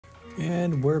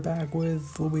And we're back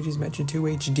with Luigi's Mansion 2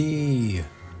 HD.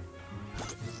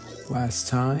 Last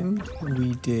time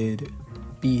we did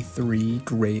B3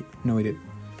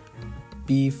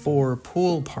 B4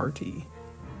 Pool Party.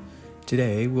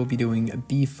 Today we'll be doing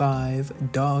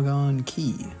B5 Doggone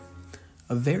Key.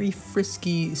 A very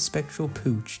frisky spectral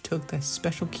pooch took that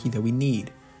special key that we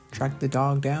need. Track the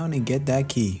dog down and get that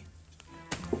key.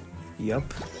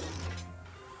 Yup.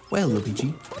 Well,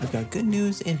 Luigi, I've got good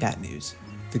news and bad news.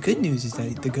 The good news is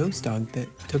that the ghost dog that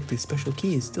took the special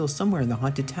key is still somewhere in the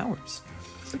haunted towers.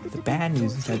 The bad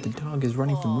news is that the dog is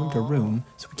running from room to room,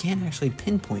 so we can't actually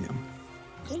pinpoint him.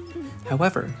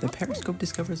 However, the periscope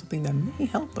discovers something that may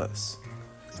help us.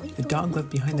 The dog left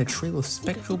behind a trail of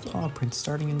spectral paw prints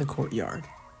starting in the courtyard.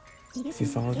 If you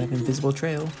follow that invisible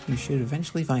trail, you should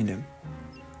eventually find him.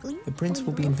 The prints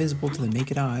will be invisible to the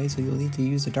naked eye, so you'll need to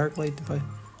use a dark light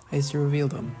device to reveal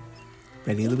them.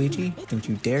 Ready, Luigi? Don't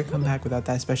you dare come back without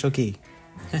that special key.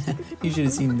 You should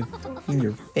have seen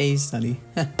your face, honey.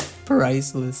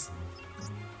 Priceless.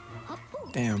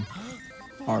 Damn.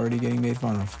 Already getting made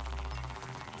fun of.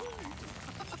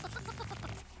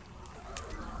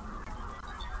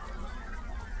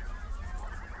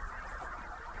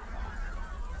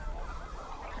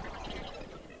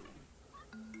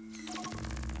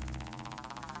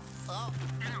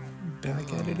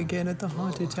 Back at it again at the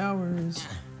haunted towers.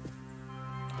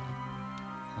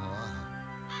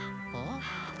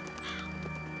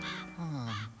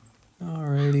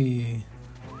 Alrighty.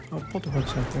 Oh,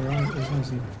 poltergeist out there. I just want to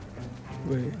see.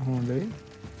 Wait, hold on, babe.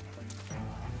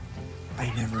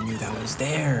 I never knew that was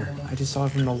there. I just saw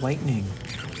it from the lightning.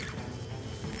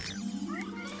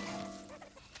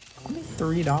 Only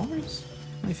 $3?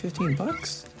 Only 15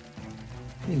 bucks?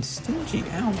 Being stingy.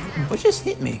 Ow. What just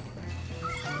hit me?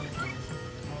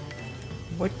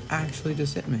 What actually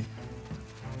just hit me?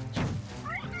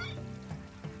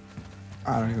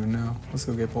 I don't even know. Let's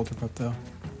go get Polterpup though.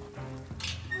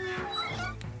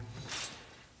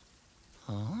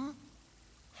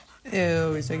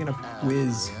 Ew, he's taking a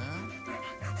whiz.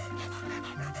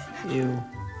 Ew.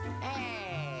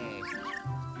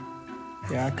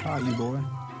 Yeah, I caught you, boy.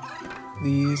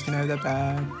 Please, can I have that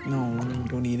back? No,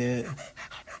 don't eat it.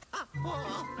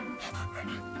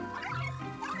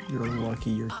 You're lucky,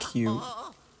 you're cute.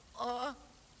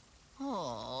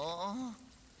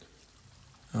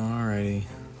 Alrighty,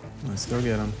 let's go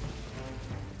get him.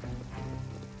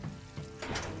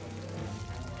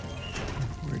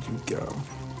 Where'd you go?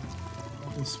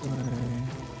 This way.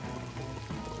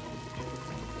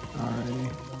 Alrighty.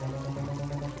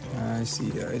 I see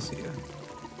ya, I see ya.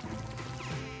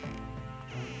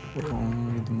 We're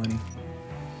going with the money.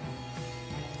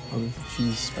 Oh,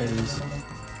 geez, spiders.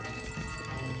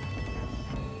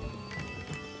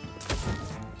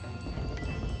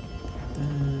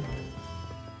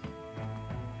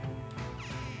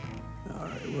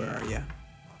 Alright, where are ya?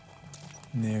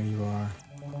 There you are.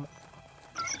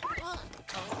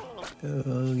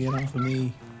 Oh, get off of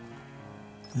me.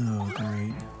 Oh,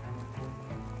 great.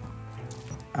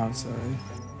 Outside.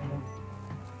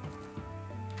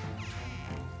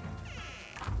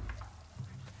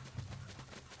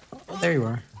 Oh, there you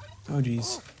are. Oh,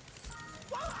 jeez.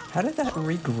 How did that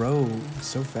regrow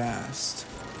so fast?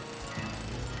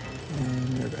 And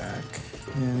they're back.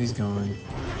 And he's gone.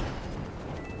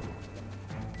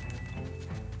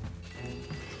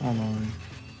 Hold on.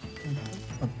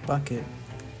 A bucket.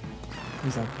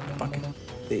 He's a bucket.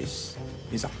 This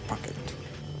is a bucket.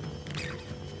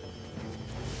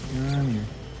 Come here.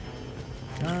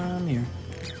 Come here.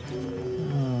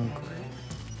 Oh, great.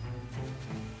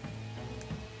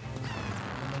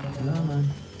 Come on.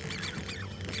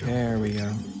 There we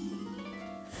go.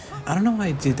 I don't know why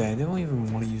I did that. I don't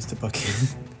even want to use the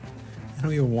bucket. I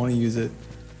don't even want to use it.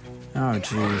 Oh,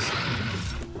 jeez.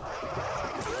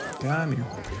 Come here.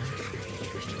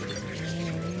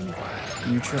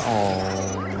 Future. Oh,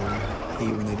 I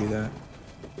hate when they do that.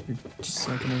 You're just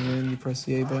sucking it in, you press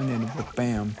the A button, and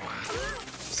bam.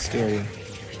 Scare you.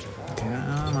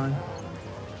 Come on.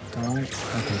 Don't. Okay,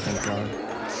 thank God.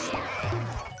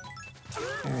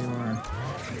 There you are.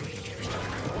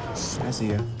 I see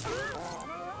ya.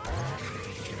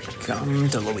 Come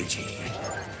to Luigi.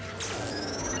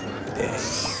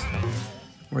 Yes.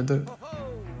 Where'd the...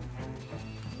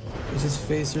 It's his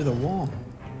face through the wall.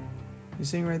 He's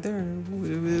sitting right there.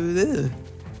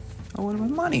 I want my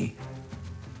money.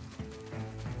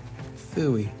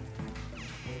 Phooey.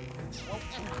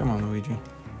 Come on, Luigi.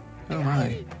 Oh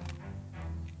my.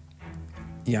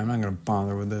 Yeah, I'm not gonna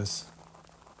bother with this.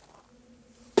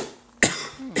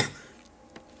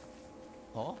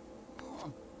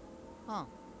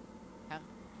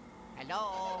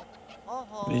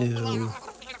 Ew.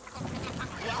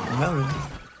 Hello.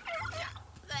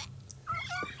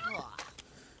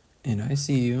 And I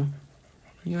see you.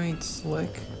 You ain't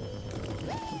slick.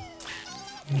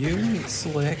 You ain't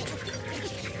slick.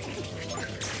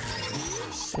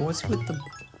 So what's with the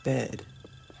bed?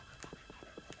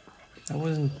 That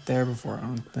wasn't there before, I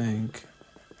don't think.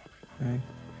 Okay.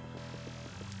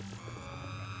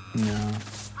 No.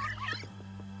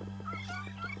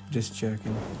 Just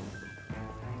checking.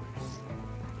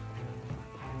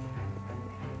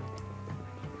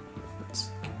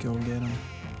 Let's go get him.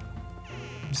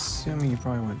 I'm assuming he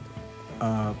probably went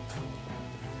up.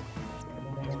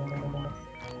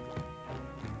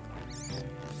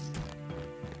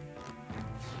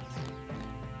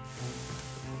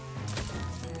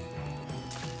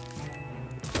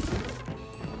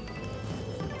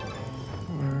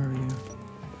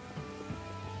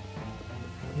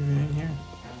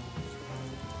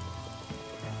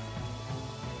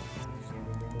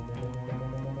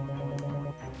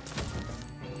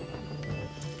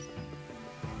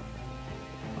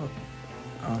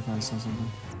 Oh, I thought I saw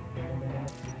something.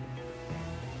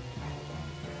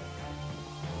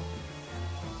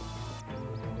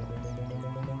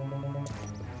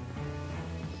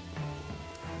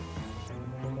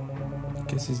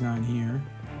 Guess he's not in here.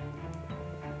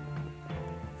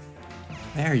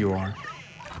 There you are.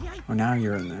 Oh, now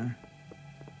you're in there.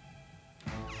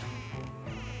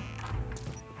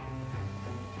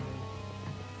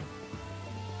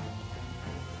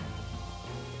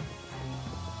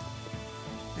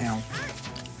 Ow.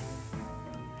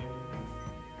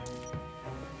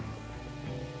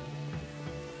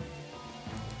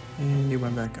 And he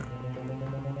went back up.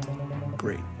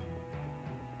 Great.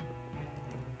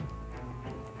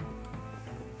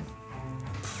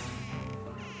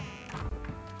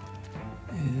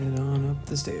 Head on up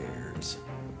the stairs.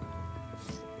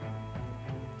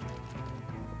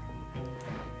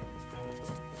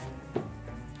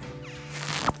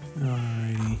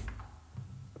 Alrighty.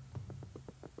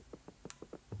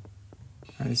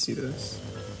 I see this.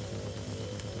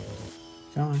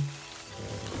 Come on.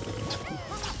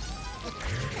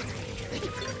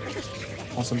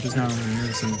 Also, I'm just now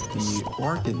noticing the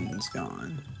organ's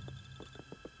gone.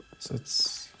 So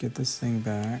let's get this thing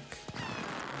back.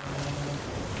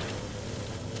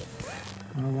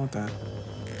 I don't want that.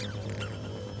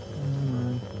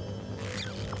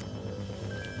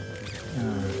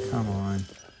 Come on.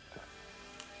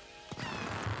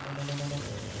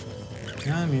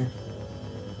 Come here.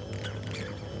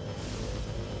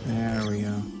 There we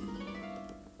go.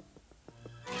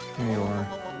 There you are.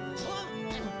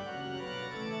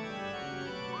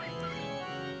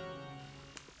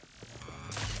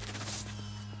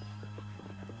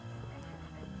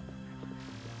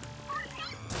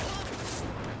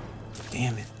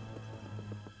 Damn it.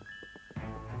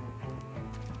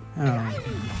 Oh,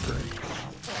 great.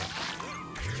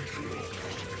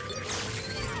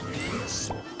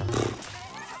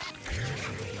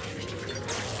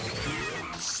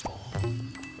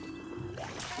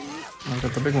 I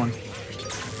got the big one.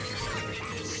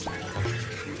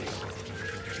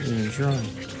 Didn't even try.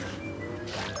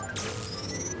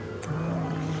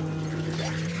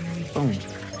 Boom.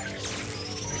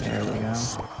 There we go.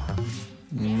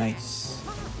 Nice.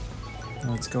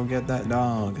 Let's go get that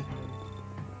dog.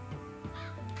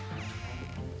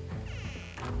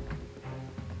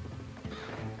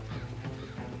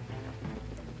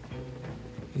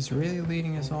 He's really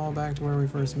leading us all back to where we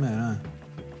first met, huh?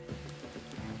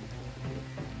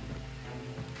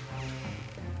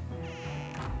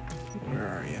 Where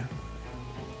are you?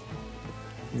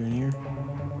 You're in here?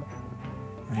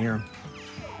 I hear him.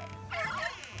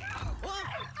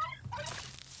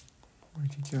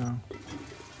 Where'd you go?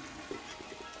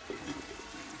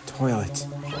 Toilet.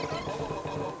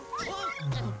 Oh,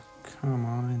 come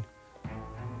on.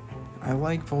 I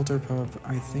like Polterpup.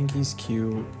 I think he's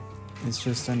cute. It's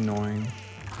just annoying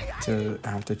to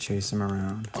have to chase him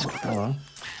around. Hello?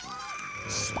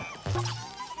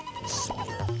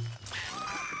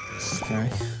 Okay.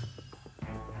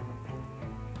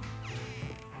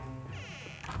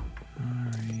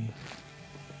 Alright.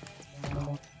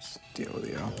 Let's deal with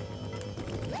you.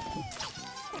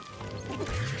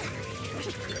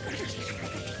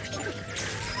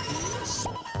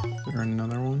 Is there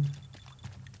another one?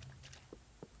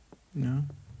 No?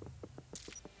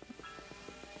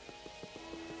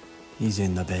 He's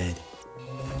in the bed.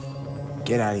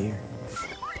 Get out of here.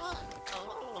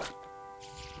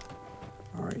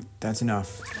 Alright, that's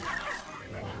enough.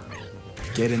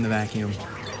 Get in the vacuum.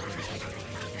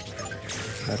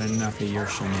 Got enough of your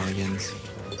shenanigans.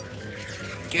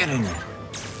 Get in there.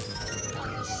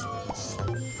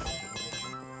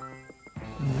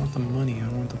 I want the money. I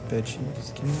don't want the bed sheet.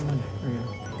 Just give me the money. There we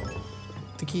go.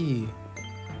 The key.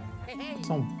 It's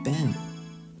all bent.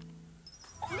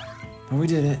 But we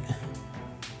did it.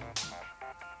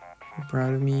 You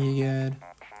proud of me, Egad?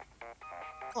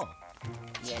 Oh,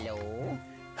 yellow.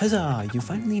 Huzzah! You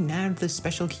finally nabbed the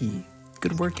special key.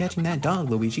 Good work catching that dog,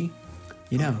 Luigi.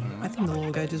 You know, I think the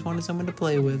little guy just wanted someone to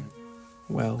play with.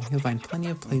 Well, he'll find plenty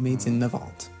of playmates in the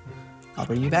vault. I'll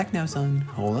bring you back now, son.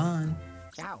 Hold on.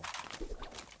 Ciao.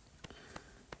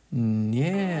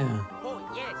 Yeah.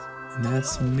 Oh, yes. And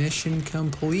that's mission I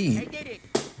complete. did it.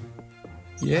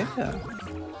 Yeah. Ho,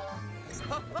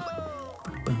 ho.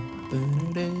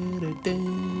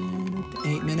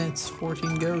 8 minutes,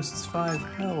 14 ghosts, 5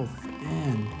 health,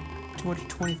 and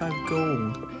 225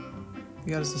 gold.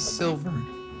 We got us a silver.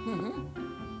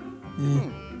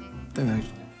 Yeah.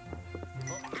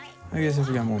 I guess if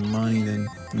we got more money, then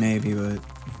maybe, but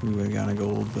we would have got a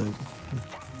gold, but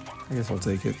I guess I'll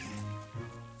take it.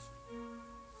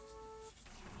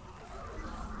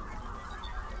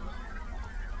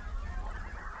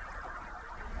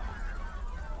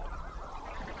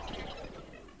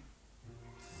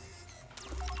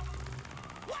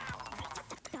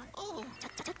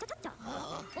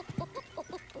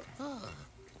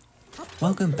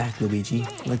 Welcome back, Luigi.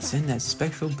 Let's send that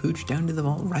spectral pooch down to the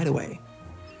vault right away.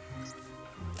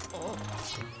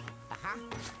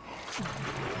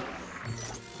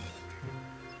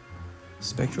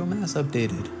 Spectral mass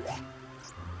updated.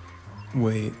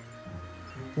 Wait,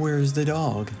 where's the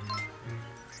dog?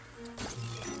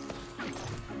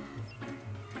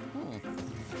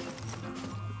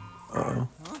 Uh-oh.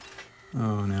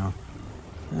 Oh no.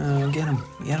 Oh, get him,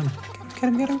 get him, get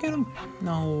him, get him, get him.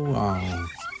 No, oh.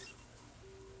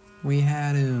 We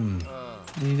had him.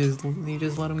 You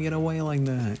just let him get away like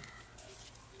that.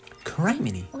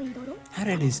 Criminy! How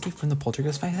did it escape from the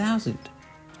Poltergeist 5000?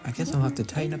 I guess I'll have to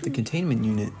tighten up the containment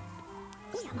unit.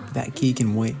 That key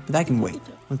can wait. That can wait.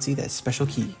 Let's see that special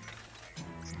key.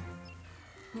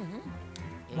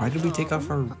 Why did we take off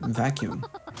our vacuum?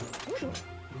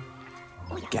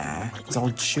 Gah, it's all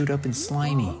chewed up and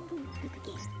slimy.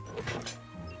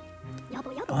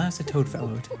 I'll ask the toad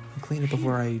fellow to clean it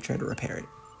before I try to repair it.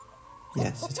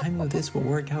 Yes, the timing of this will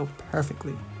work out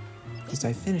perfectly, because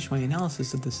I finished my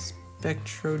analysis of the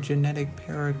spectrogenetic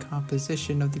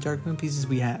paracomposition of the dark moon pieces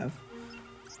we have.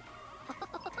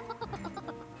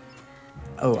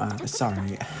 Oh,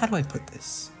 sorry, how do I put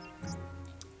this?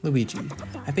 Luigi,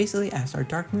 I basically asked our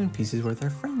dark moon pieces where their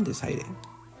friend is hiding.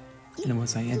 And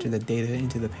once I enter the data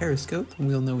into the periscope,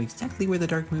 we'll know exactly where the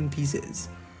dark moon piece is.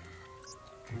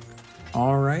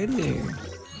 Alrighty.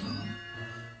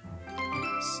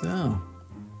 So,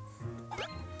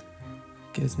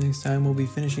 guess next time we'll be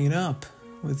finishing it up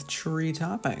with tree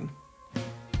topping.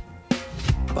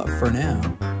 But for now,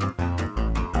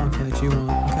 I'll catch you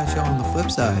on the flip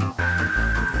side.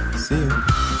 See ya.